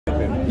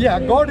Yeah,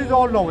 God is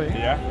all-knowing.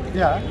 Yeah?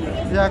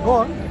 Yeah,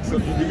 God. So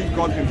you believe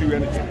God can do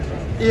anything?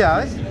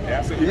 Yes.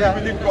 Yeah, so if you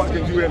believe God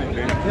can do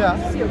anything,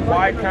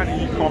 why can't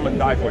He come and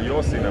die for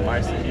your sin and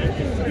my sin?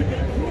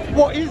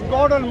 Well, is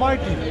God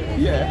Almighty?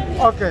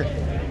 Yeah. Okay.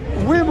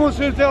 We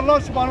Muslims say Allah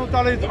subhanahu wa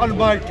ta'ala is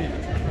Almighty.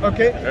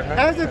 Okay?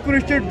 As a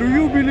Christian, do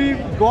you believe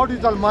God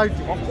is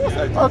Almighty? Of course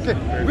I do. Okay.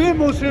 We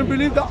Muslims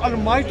believe the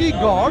Almighty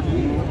God,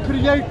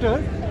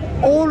 Creator,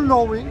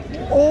 all-knowing,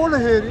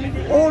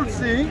 all-hearing,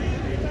 all-seeing,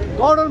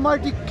 God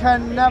Almighty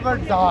can never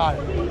die.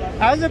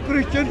 As a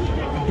Christian,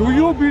 do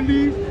you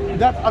believe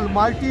that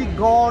Almighty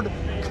God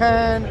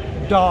can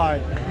die?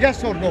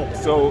 Yes or no?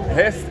 So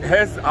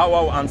here's how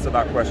I'll answer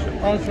that question.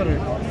 Answer it.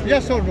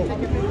 Yes or no?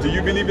 Do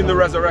you believe in the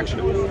resurrection?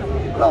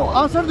 No,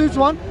 answer this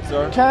one.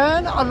 Sir?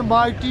 Can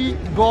Almighty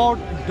God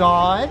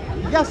die?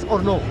 Yes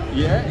or no?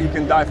 Yeah, He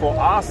can die for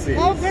our sins.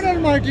 How can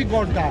Almighty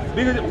God die?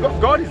 Because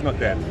God is not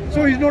dead.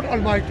 So He's not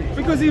Almighty.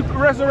 Because He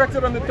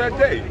resurrected on the third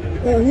day.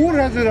 Oh, who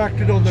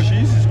resurrected on the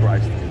Jesus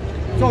Christ.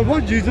 So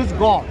was Jesus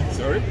God?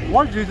 Sorry?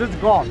 Was Jesus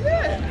God?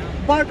 Yeah.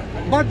 But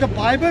the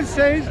Bible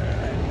says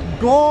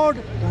God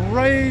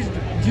raised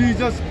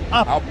Jesus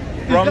up.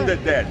 From the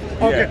dead.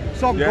 Okay, Yeah.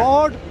 so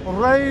God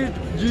raised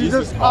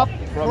Jesus up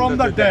from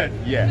the dead.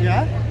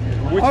 Yeah.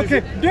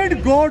 Okay,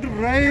 did God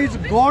raise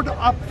God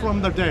up from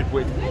the dead?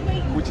 Which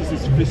is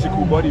His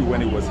physical body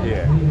when He was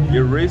here. He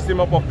raised Him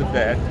up of the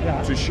dead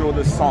to show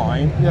the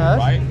sign,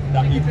 right,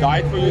 that He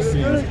died for your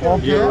sins,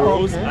 He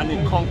rose and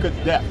He conquered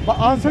death. But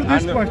answer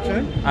this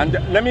question. And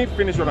let me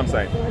finish what I'm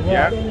saying.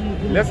 Yeah.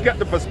 Let's get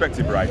the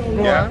perspective right.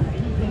 Go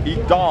He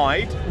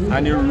died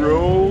and He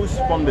rose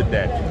from the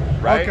dead.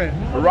 Right? Okay.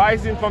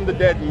 Rising from the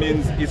dead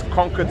means He's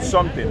conquered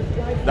something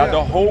that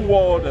the whole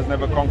world has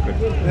never conquered.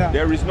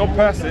 There is no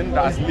person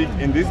that has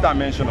lived in this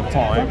dimension of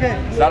time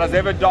that has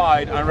ever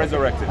died and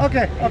resurrected.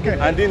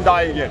 And didn't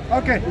die again.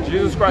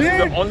 Jesus Christ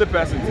is the only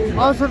person to do that.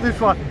 Answer this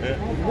one.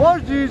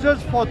 Was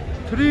Jesus for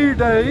 3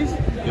 days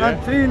and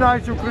 3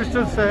 nights, you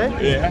Christians say,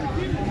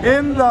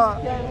 in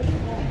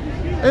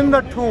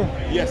the tomb?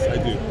 Yes, I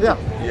do. Yeah.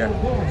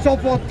 So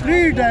for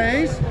 3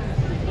 days,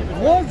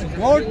 was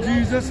God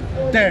Jesus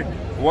dead?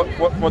 What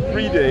for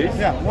 3 days?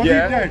 Was He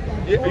dead?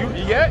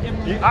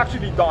 He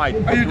actually died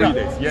for 3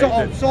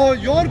 days. So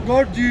your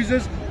God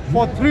Jesus,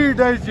 for 3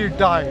 days He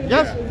died,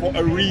 yes? For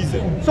a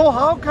reason. So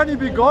how can He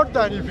be God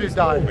then if He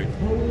died?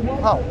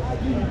 How?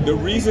 The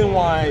reason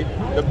why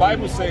the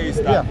Bible says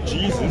that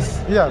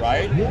Jesus,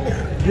 right,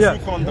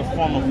 took on the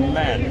form of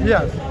man.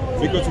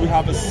 Because we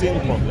have a sin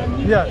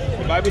problem.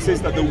 The Bible says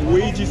that the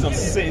wages of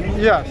sin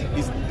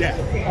is death.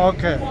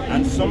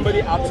 And somebody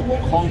had to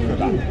conquer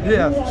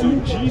that. So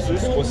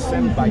Jesus was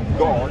sent by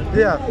God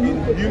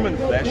in human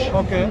flesh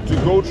to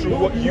go through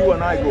what you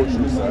and I go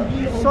through, sir.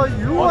 So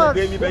you on a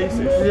daily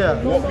basis,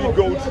 what we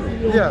go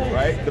through.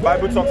 Right? The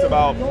Bible talks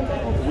about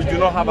we do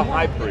not have a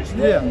high priest.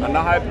 And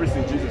the high priest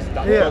is Jesus.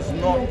 That does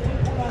not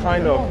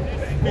kind of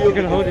feel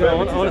the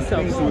infirmities and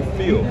things we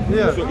feel.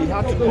 So He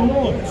had to come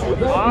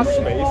into our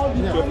space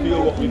to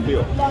feel what we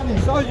feel. But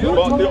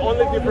the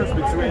only difference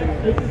between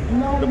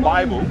the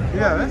Bible,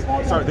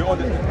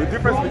 the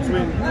difference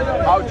between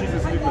how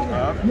Jesus lived on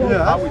earth,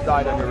 how He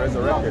died and He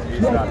resurrected,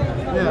 is that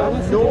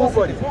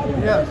nobody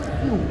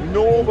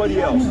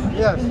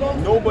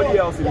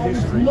else in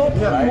history,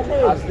 right,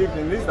 has lived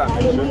in this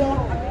dimension.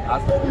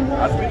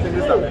 Has lived in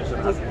this dimension,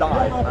 has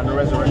died and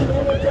resurrected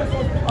from the dead.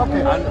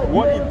 And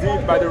what He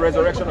did by the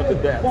resurrection of the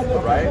dead,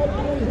 right,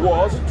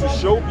 was to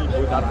show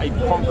people that I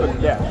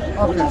conquered death,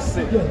 which is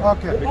sin.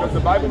 Because the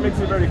Bible makes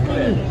it very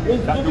clear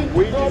that the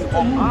wages of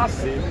our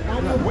sin,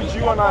 which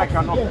you and I we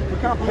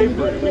can't pay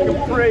for it. We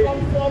can pray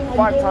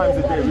 5 times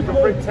a day, we can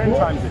pray 10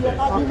 times a day,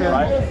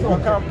 right? We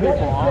can't pay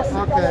for our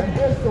sin,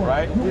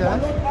 right?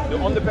 The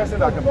only person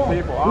that can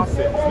pay for our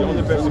sins, the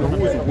only person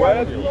who is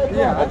worthy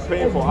of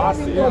paying for our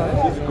sins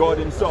is God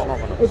Himself.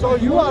 So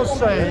you are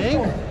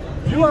saying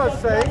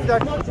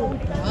that to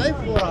die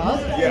for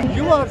us,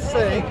 you are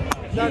saying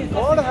that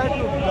God had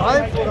to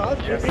die for us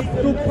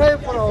to pay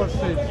for our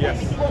sins.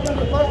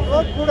 But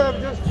God could have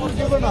just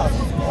forgiven us.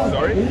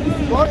 Sorry?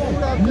 God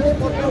could have just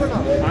forgiven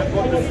us. And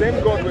God, the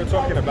same God we're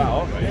talking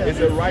about is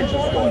a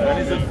righteous God and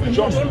is a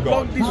just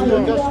God.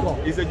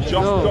 He's a just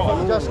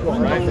God.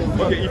 Right?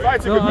 Okay, if I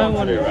take a gun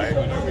today, right,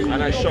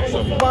 and I shot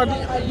somebody, but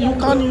you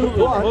can't use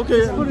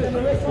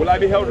will I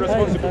be held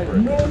responsible for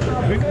it?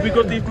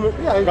 Because if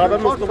Brother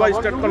Mustafa is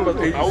state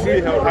conversation, I will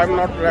be held. I'm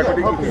not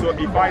recording him. So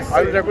if I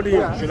say,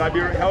 should I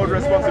be held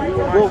responsible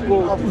for my sin?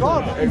 Of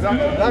course.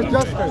 Exactly. That's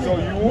justice. So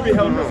you will be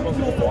held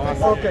responsible for our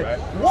sin, right?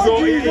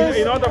 So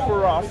in order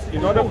for us,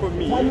 in order for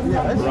me,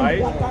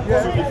 right,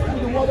 to be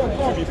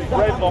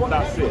freed of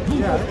that sin,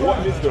 what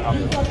needs to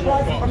happen?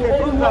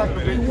 Come back a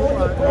bit.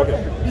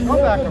 Come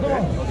back a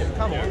bit.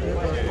 Come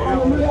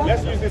on.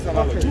 Let's use this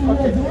analogy.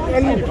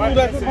 And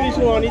that this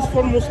one is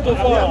for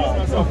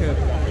Mustafa.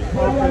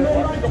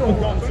 Pick up a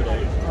gun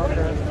today.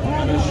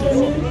 and then shoot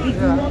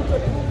someone.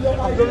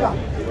 Yeah. Abdullah.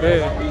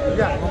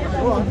 Yeah.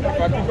 Go on. If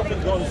I pick up a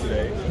gun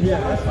today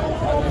Yes.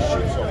 and then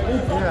shoot someone,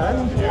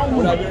 Yes.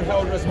 would I be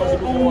held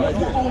responsible for what I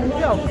did?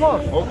 Yeah, of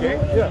course. Okay?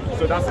 Yeah.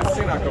 So that's a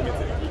sin I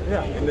committed.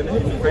 Yeah. In the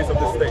face of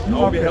the state.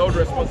 I'll be held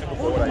responsible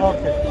for what I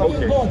did.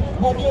 Okay.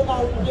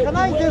 Can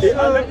I just...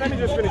 Let me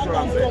just finish what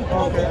I'm saying.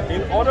 Okay.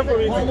 In order for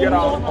me to get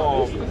out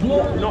of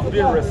not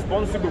being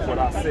responsible for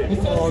that sin,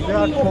 Oh, they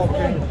are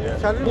talking.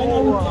 Shall we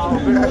move a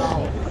bit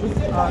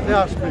now? They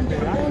are speaking,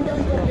 right?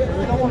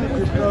 We don't want to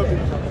disturb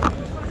each other.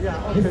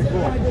 Yeah, okay, go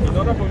on. in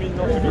order for me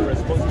not to be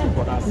responsible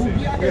for that sin,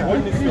 what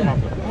needs to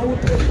happen?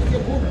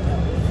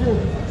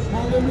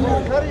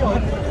 Carry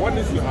on. What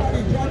needs to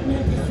happen?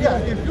 Yeah,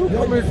 if you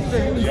commit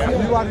sin,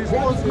 you are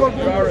responsible for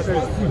your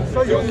sin.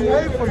 So you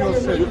pay for your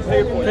sin. You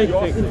pay for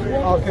your sin.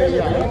 Okay,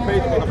 yeah. You pay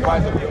for the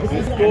price of your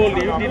sin. Told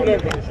you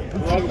did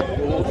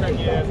not. 10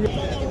 years.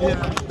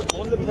 Yeah.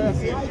 On the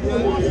person who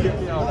will get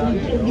me out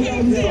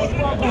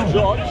of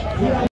judge